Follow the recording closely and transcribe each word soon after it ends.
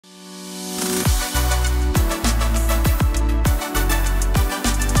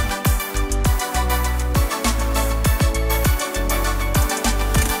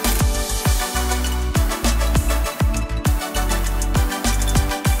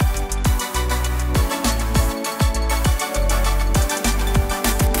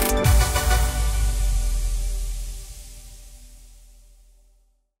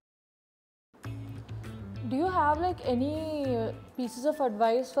pieces of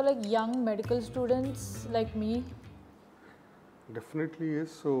advice for like young medical students like me? Definitely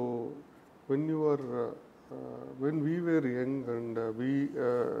yes. So when you are when we were young and we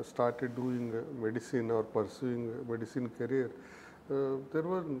started doing medicine or pursuing medicine career, there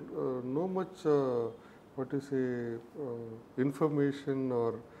were no much what you say information,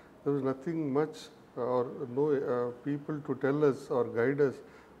 or there was nothing much or no people to tell us or guide us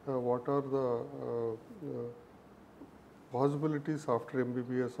what are the possibilities after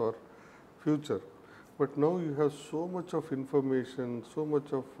MBBS or future. But now you have so much of information, so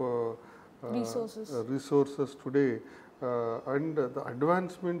much of Resources. resources today, and the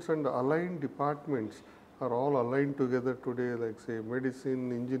advancements and aligned departments are all aligned together today, like say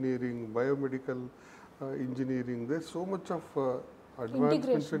medicine, engineering, biomedical engineering. There's so much of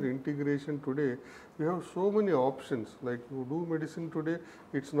advancements and integration today. We have so many options. Like you do medicine today,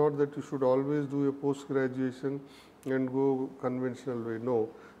 it's not that you should always do a post graduation and go conventional way. No,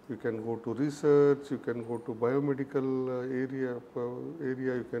 you can go to research, you can go to biomedical area,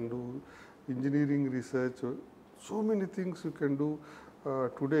 you can do engineering research. So many things you can do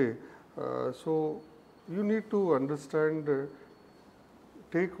today. So you need to understand,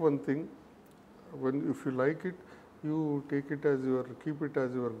 take one thing, when if you like it, you take it as your, keep it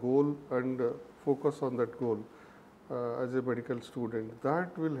as your goal and focus on that goal as a medical student.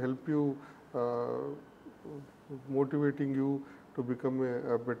 That will help you, motivating you to become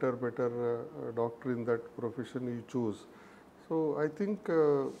a better doctor in that profession you choose. So I think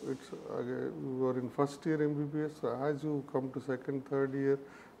it's you are in first year MBBS. As you come to second, third year,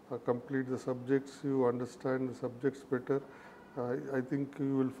 complete the subjects, you understand the subjects better. I think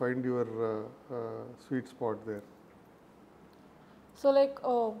you will find your sweet spot there. So like,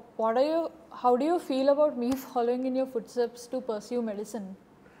 how do you feel about me following in your footsteps to pursue medicine?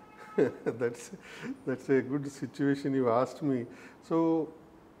 that's a good situation you asked me. So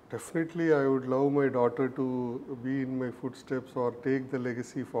definitely I would love my daughter to be in my footsteps or take the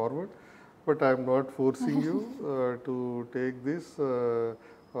legacy forward, but I am not forcing you to take this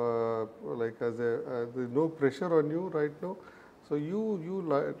like as a there's no pressure on you right now. So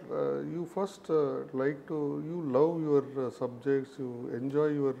you first like to, you love your subjects, you enjoy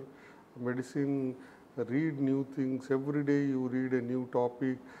your medicine, read new things every day, you read a new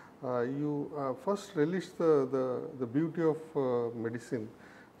topic. You first relish the beauty of medicine.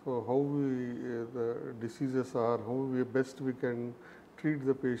 So how the diseases are, how best we can treat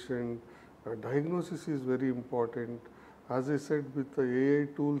the patient. Diagnosis is very important. As I said, with the AI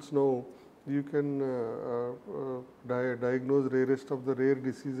tools now, you can diagnose rarest of the rare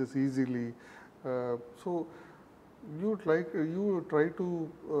diseases easily. So you try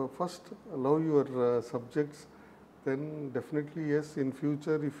to first love your subjects, then definitely yes, in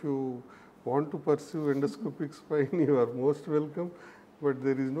future if you want to pursue endoscopic spine, you are most welcome. But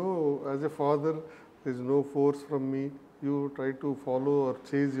there is no, as a father, there is no force from me. You try to follow or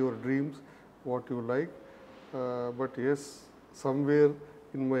chase your dreams, what you like. But yes, somewhere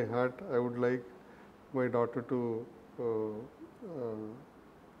in my heart, I would like my daughter to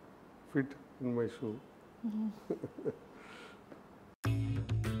fit in my shoe.